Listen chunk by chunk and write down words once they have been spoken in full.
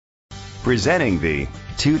Presenting the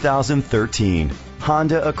 2013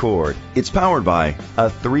 Honda Accord. It's powered by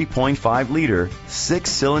a 3.5-liter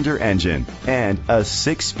 6-cylinder engine and a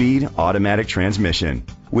 6-speed automatic transmission.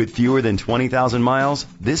 With fewer than 20,000 miles,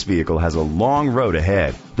 this vehicle has a long road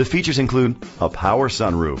ahead. The features include a power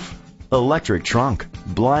sunroof, electric trunk,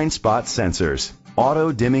 blind spot sensors,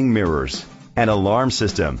 auto-dimming mirrors, an alarm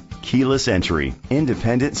system, keyless entry,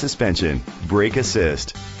 independent suspension, brake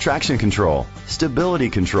assist, traction control, stability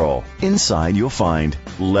control. Inside you'll find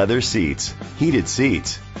leather seats, heated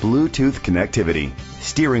seats, Bluetooth connectivity,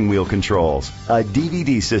 steering wheel controls, a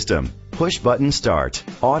DVD system, push button start,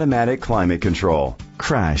 automatic climate control,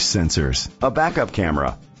 crash sensors, a backup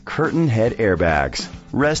camera, curtain head airbags.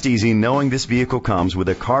 Rest easy knowing this vehicle comes with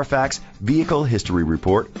a Carfax Vehicle History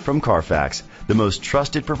Report from Carfax, the most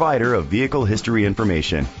trusted provider of vehicle history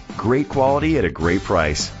information. Great quality at a great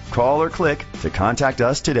price. Call or click to contact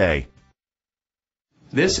us today.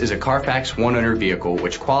 This is a Carfax one-owner vehicle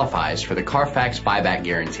which qualifies for the Carfax buyback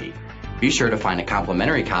guarantee. Be sure to find a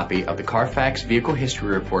complimentary copy of the Carfax Vehicle History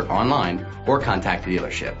Report online or contact the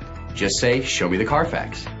dealership. Just say, "Show me the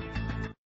Carfax."